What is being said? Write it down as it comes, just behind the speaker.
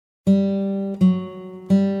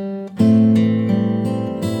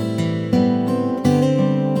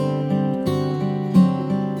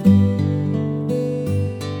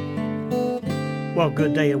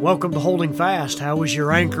good day and welcome to Holding Fast. How is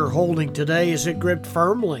your anchor holding today? Is it gripped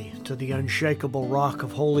firmly to the unshakable rock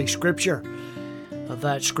of Holy Scripture?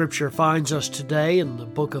 That Scripture finds us today in the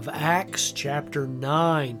book of Acts, chapter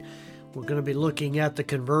 9. We're going to be looking at the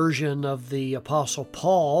conversion of the Apostle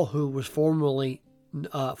Paul, who was formerly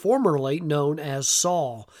known as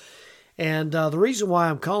Saul. And the reason why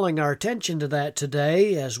I'm calling our attention to that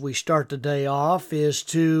today as we start the day off is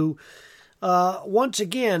to once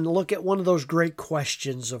again look at one of those great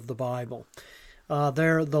questions of the Bible.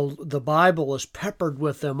 The Bible is peppered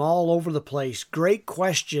with them all over the place. Great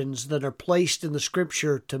questions that are placed in the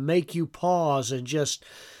Scripture to make you pause and just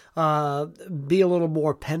be a little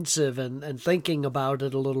more pensive and thinking about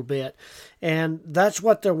it a little bit. And that's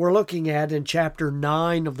what we're looking at in chapter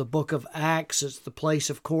 9 of the book of Acts. It's the place,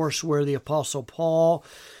 of course, where the Apostle Paul,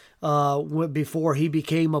 before he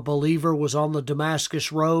became a believer, was on the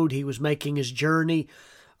Damascus Road. He was making his journey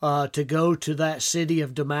to go to that city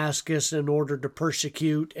of Damascus in order to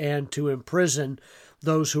persecute and to imprison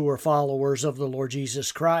those who were followers of the Lord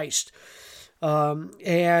Jesus Christ.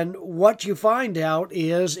 And what you find out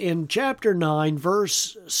is in chapter 9,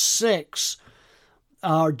 verse 6,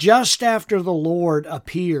 just after the Lord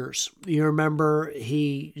appears, you remember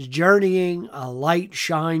he's journeying, a light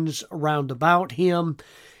shines round about him,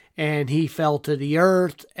 and he fell to the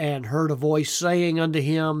earth and heard a voice saying unto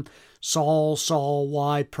him, Saul, Saul,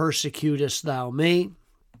 why persecutest thou me?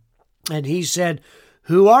 And he said,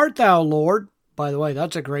 Who art thou, Lord? By the way,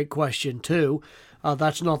 that's a great question too.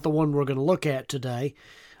 That's not the one we're going to look at today.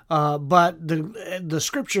 But the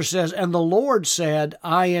Scripture says, And the Lord said,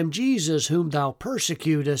 I am Jesus whom thou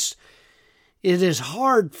persecutest. It is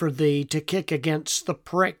hard for thee to kick against the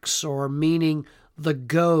pricks, or meaning the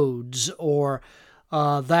goads, or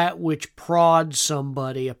that which prods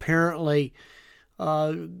somebody. Apparently,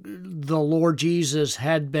 the Lord Jesus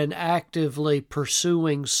had been actively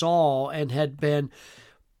pursuing Saul and had been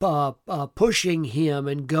pushing him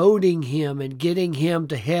and goading him and getting him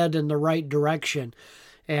to head in the right direction.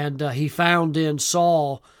 And he found in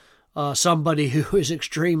Saul somebody who is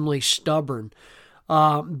extremely stubborn.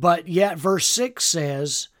 But yet verse 6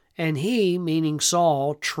 says, And he, meaning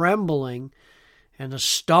Saul, trembling and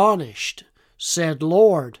astonished, said,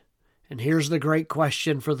 Lord, and here's the great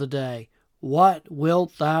question for the day, what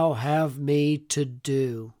wilt thou have me to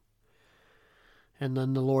do? And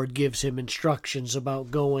then the Lord gives him instructions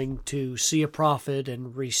about going to see a prophet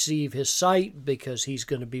and receive his sight because he's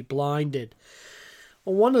going to be blinded.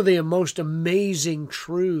 One of the most amazing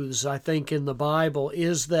truths, I think, in the Bible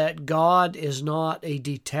is that God is not a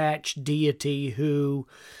detached deity who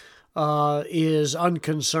is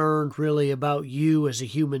unconcerned really about you as a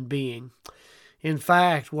human being. In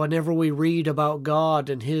fact, whenever we read about God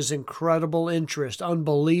and his incredible interest,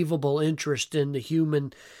 unbelievable interest in the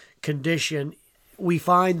human condition, we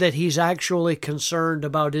find that he's actually concerned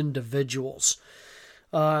about individuals,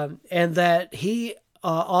 and that he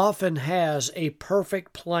often has a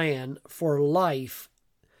perfect plan for life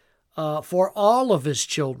for all of his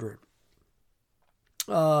children.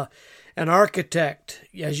 An architect,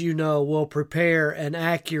 as you know, will prepare an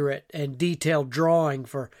accurate and detailed drawing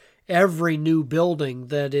for every new building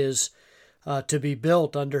that is to be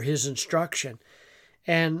built under his instruction.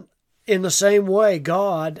 And in the same way,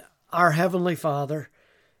 God, our Heavenly Father,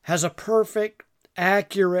 has a perfect,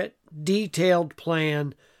 accurate, detailed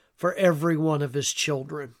plan for every one of his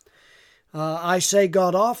children. I say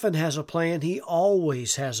God often has a plan. He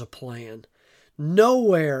always has a plan.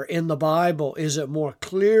 Nowhere in the Bible is it more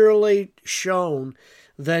clearly shown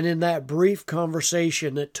than in that brief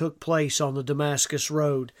conversation that took place on the Damascus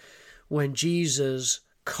Road when Jesus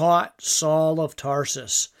caught Saul of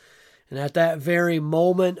Tarsus. And at that very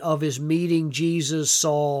moment of his meeting Jesus,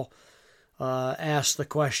 Saul asked the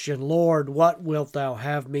question, Lord, what wilt thou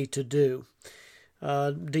have me to do?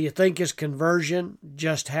 Do you think his conversion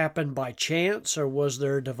just happened by chance, or was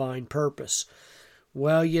there a divine purpose?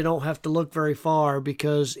 Well, you don't have to look very far,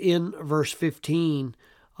 because in verse 15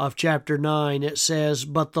 of chapter 9 it says,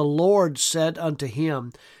 But the Lord said unto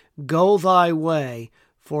him, Go thy way,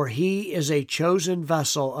 for he is a chosen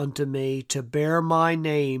vessel unto me to bear my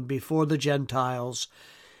name before the Gentiles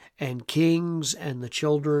and kings and the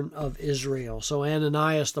children of Israel. So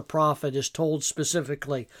Ananias the prophet is told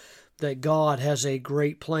specifically that God has a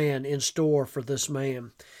great plan in store for this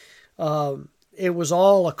man. It was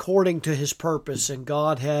all according to his purpose, and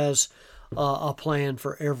God has a plan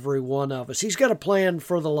for every one of us. He's got a plan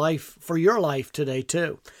for your life today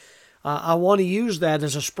too. I want to use that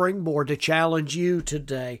as a springboard to challenge you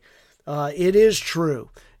today. It is true.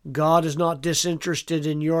 God is not disinterested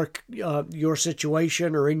in your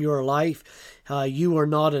situation or in your life. You are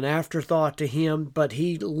not an afterthought to Him, but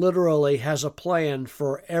He literally has a plan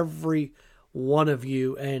for every one of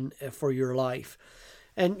you and for your life.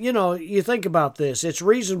 And, you think about this. It's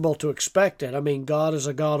reasonable to expect it. I mean, God is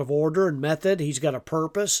a God of order and method. He's got a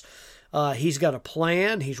purpose. He's got a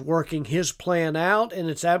plan. He's working His plan out, and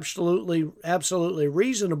it's absolutely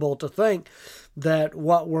reasonable to think that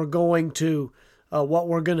what we're going to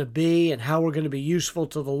be and how we're going to be useful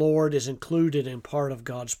to the Lord is included in part of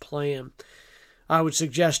God's plan. I would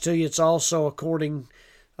suggest to you it's also according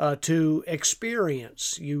to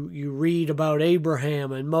experience. You read about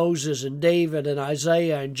Abraham and Moses and David and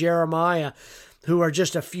Isaiah and Jeremiah, who are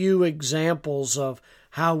just a few examples of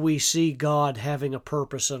how we see God having a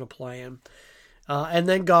purpose and a plan. And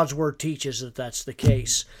then God's Word teaches that that's the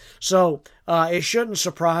case. So it shouldn't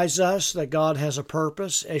surprise us that God has a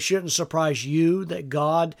purpose. It shouldn't surprise you that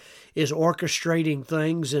God is orchestrating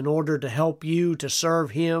things in order to help you to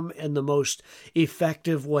serve Him in the most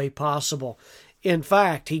effective way possible. In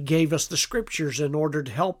fact, He gave us the Scriptures in order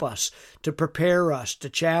to help us, to prepare us, to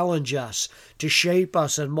challenge us, to shape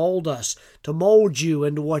us and mold us, to mold you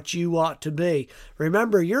into what you ought to be.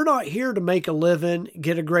 Remember, you're not here to make a living,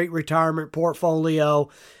 get a great retirement portfolio,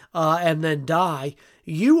 and then die.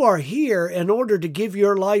 You are here in order to give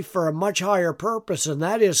your life for a much higher purpose, and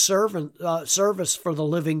that is service for the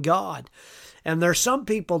living God. And there's some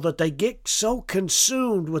people that they get so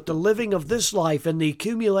consumed with the living of this life and the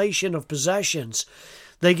accumulation of possessions.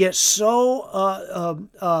 They get so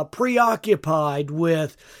preoccupied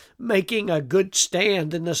with making a good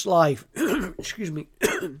stand in this life, excuse me,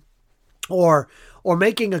 or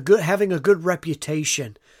having a good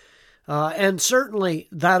reputation. And certainly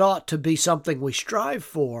that ought to be something we strive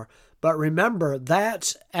for. But remember,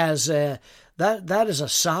 that is a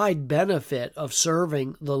side benefit of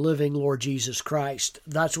serving the living Lord Jesus Christ.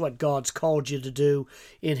 That's what God's called you to do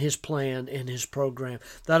in His plan, in His program.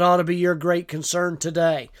 That ought to be your great concern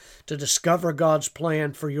today, to discover God's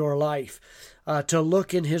plan for your life, to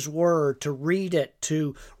look in His Word, to read it,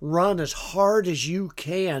 to run as hard as you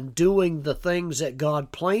can doing the things that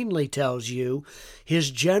God plainly tells you,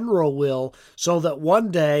 His general will, so that one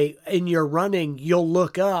day in your running you'll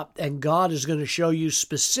look up and God is going to show you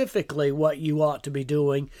specifically what you ought to be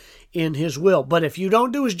doing in His will. But if you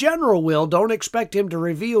don't do His general will, don't expect Him to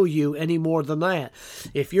reveal you any more than that.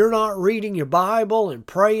 If you're not reading your Bible and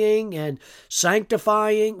praying and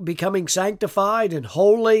becoming sanctified and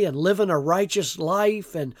holy and living a righteous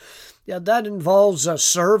life, and that involves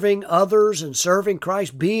serving others and serving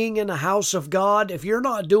Christ, being in the house of God. If you're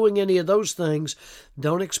not doing any of those things,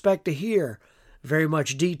 don't expect to hear very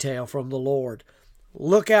much detail from the Lord.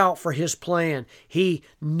 Look out for His plan. He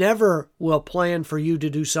never will plan for you to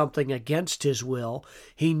do something against His will.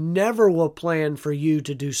 He never will plan for you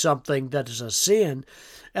to do something that is a sin.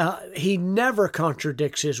 He never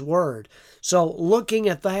contradicts His Word. So looking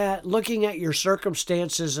at that, looking at your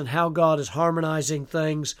circumstances and how God is harmonizing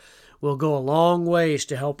things will go a long ways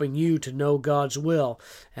to helping you to know God's will.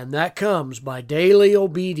 And that comes by daily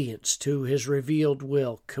obedience to His revealed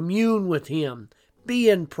will. Commune with Him.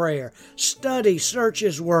 Be in prayer, study, search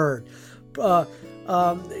His Word, have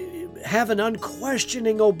an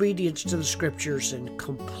unquestioning obedience to the Scriptures, and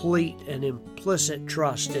complete and implicit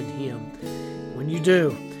trust in Him. When you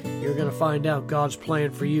do, you're going to find out God's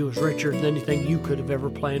plan for you is richer than anything you could have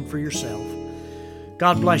ever planned for yourself.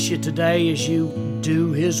 God bless you today as you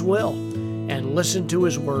do His will and listen to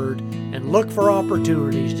His Word and look for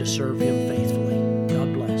opportunities to serve Him faithfully.